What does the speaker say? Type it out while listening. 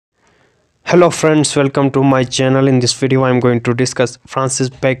Hello friends, welcome to my channel. In this video I am going to discuss Francis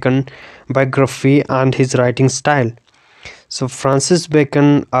Bacon biography and his writing style. So Francis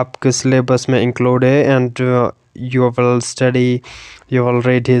Bacon आपके syllabus में include है and you will study, you will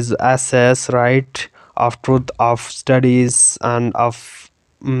read his essays, right, of truth of studies and of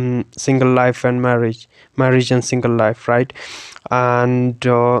single life and marriage and single life, right? And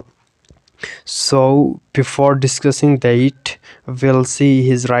so before discussing that, we'll see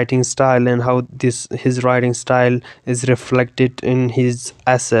his writing style and how his writing style is reflected in his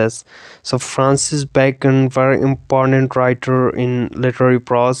essays. So Francis Bacon, very important writer in literary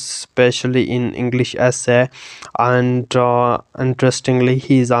prose, especially in English essay, and interestingly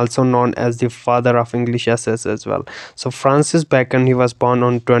he is also known as the father of English essays as well. So Francis Bacon, he was born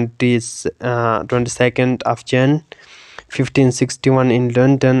on 22nd of Jan 1561 in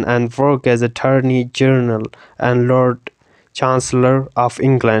London and worked as Attorney General and Lord Chancellor of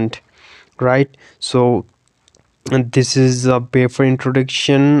England, right? So and this is a paper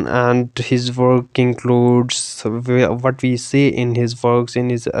introduction, and his work includes what we see in his works, in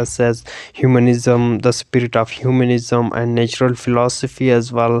his essays: humanism, the spirit of humanism, and natural philosophy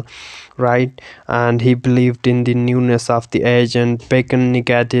as well, right? And he believed in the newness of the age, and Bacon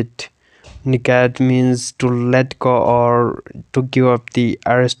negated. Negate means to let go or to give up the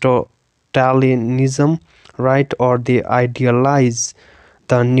Aristotelianism, right, or the idealize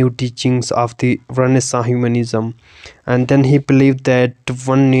the new teachings of the Renaissance humanism. And then he believed that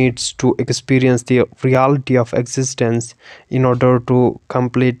one needs to experience the reality of existence in order to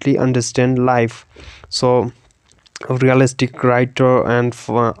completely understand life. So realistic writer and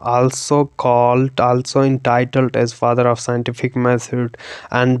also entitled as father of scientific method,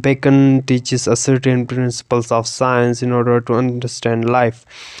 and Bacon teaches a certain principles of science in order to understand life,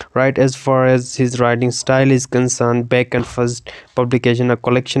 right? As far as his writing style is concerned, Bacon first publication a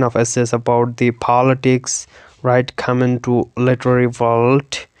collection of essays about the politics, right, common to literary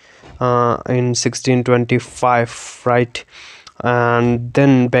world in 1625, right? And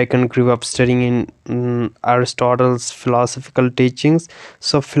then Bacon grew up studying in Aristotle's philosophical teachings.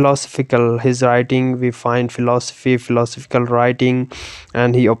 So philosophical, his writing, we find philosophical writing,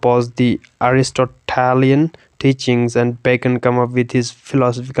 and he opposed the Aristotelian teachings, and Bacon come up with his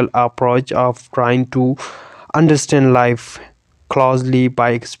philosophical approach of trying to understand life closely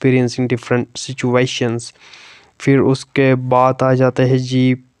by experiencing different situations. फिर उसके बाद आ जाते हैं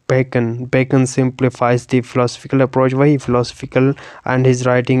जी Bacon simplifies the philosophical approach. Why philosophical? And his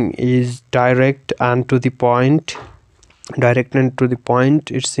writing is direct and to the point.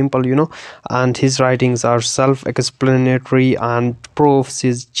 It's simple, and his writings are self-explanatory and proves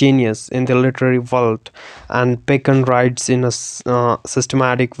his genius in the literary world. And Bacon writes in a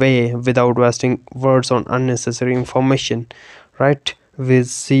systematic way without wasting words on unnecessary information, right? We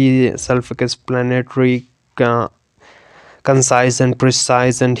see self-explanatory, concise and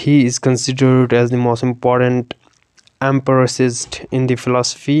precise, and he is considered as the most important empiricist in the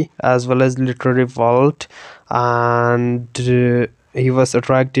philosophy as well as literary world. And he was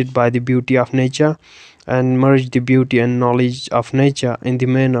attracted by the beauty of nature and merged the beauty and knowledge of nature in the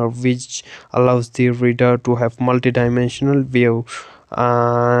manner which allows the reader to have multidimensional view.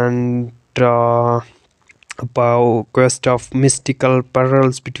 And about quest of mystical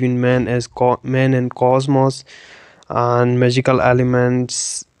parallels between man and cosmos and magical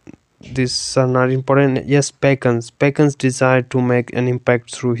elements, these are not important. Yes, Bacon's desire to make an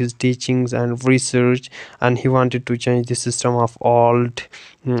impact through his teachings and research, and he wanted to change the system of old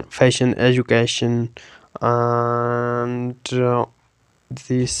fashioned education. And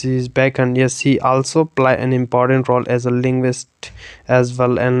this is Bacon. Yes, he also played an important role as a linguist as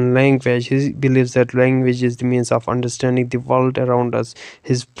well. And language, he believes that language is the means of understanding the world around us.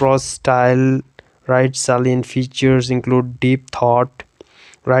 His prose style, right, salient features include deep thought,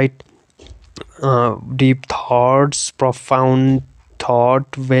 right, deep thoughts, profound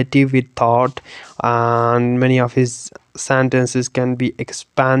thought, witty with thought, and many of his sentences can be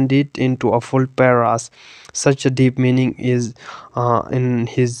expanded into a full paras. Such a deep meaning is in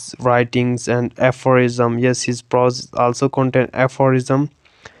his writings. And aphorism, yes, his prose also contain aphorism,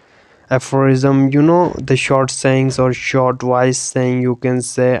 the short sayings or short wise saying, you can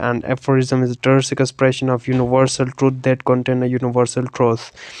say. And aphorism is a terse expression of universal truth that contain a universal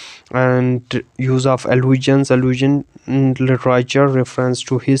truth. And use of allusion in literature, reference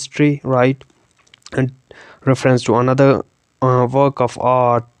to history, right, and reference to another work of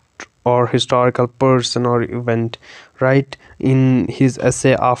art or historical person or event, right? In his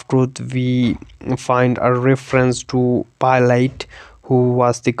essay of truth, we find a reference to Pilate, who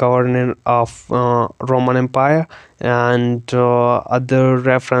was the governor of Roman Empire, and other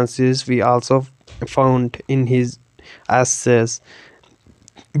references we also found in his essays,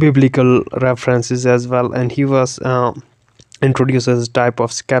 biblical references as well. And he was introduced as a type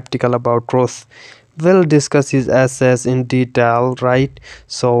of skeptical about truth. We'll discuss his essays in detail, right?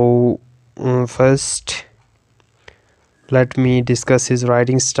 So first let me discuss his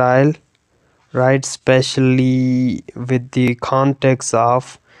writing style, right, especially with the context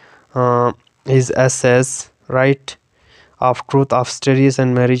of uh, his essays, right, of Truth of Studies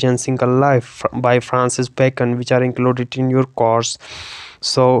and Marriage and Single Life by Francis Bacon, which are included in your course.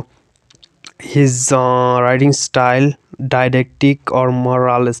 So his writing style, didactic or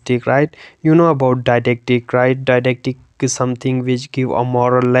moralistic, right? You know about didactic, right? Didactic is something which give a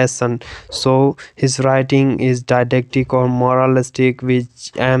moral lesson. So his writing is didactic or moralistic,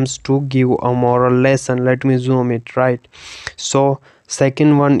 which aims to give a moral lesson. Let me zoom it, right? So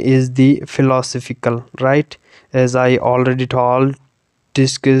second one is the philosophical, right? As I already told,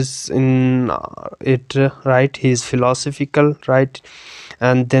 discuss in it, right? He is philosophical, right?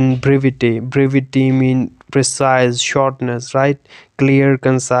 And then brevity mean precise, shortness, right? Clear,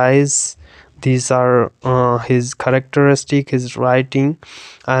 concise. These are his characteristic, his writing.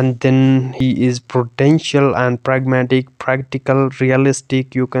 And then he is prudential and pragmatic, practical,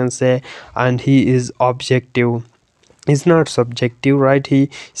 realistic, you can say. And he is objective. He's not subjective, right? He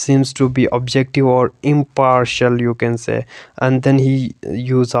seems to be objective or impartial, you can say. And then he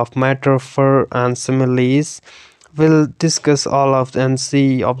use of metaphor and similes. We'll discuss all of and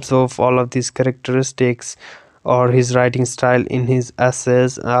see, observe all of these characteristics or his writing style in his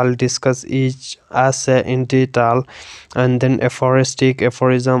essays. I'll discuss each essay in detail. And then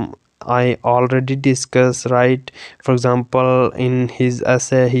aphorism I already discussed, right? For example, in his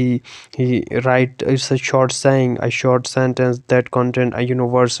essay, he write, it's a short saying, a short sentence that contain a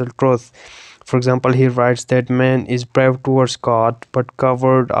universal truth. For example, he writes that man is brave towards God but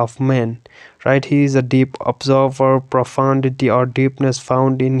coward of men, right? He is a deep observer, profundity or deepness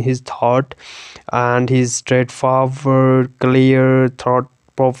found in his thought, and he's straightforward, clear, thought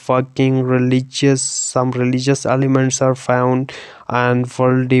provoking, religious, some religious elements are found, and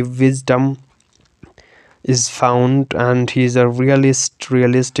worldly wisdom is found. And he's a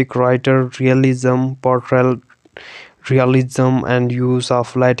realistic writer. Realism, portrayal, realism and use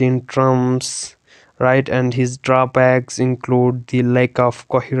of Latin terms, right? And his drawbacks include the lack of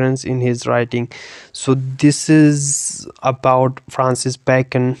coherence in his writing. So this is about Francis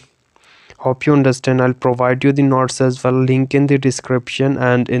Bacon. Hope you understand. I'll provide you the notes as well, link in the description,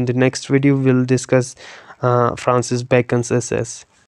 and in the next video we'll discuss Francis Bacon's essays.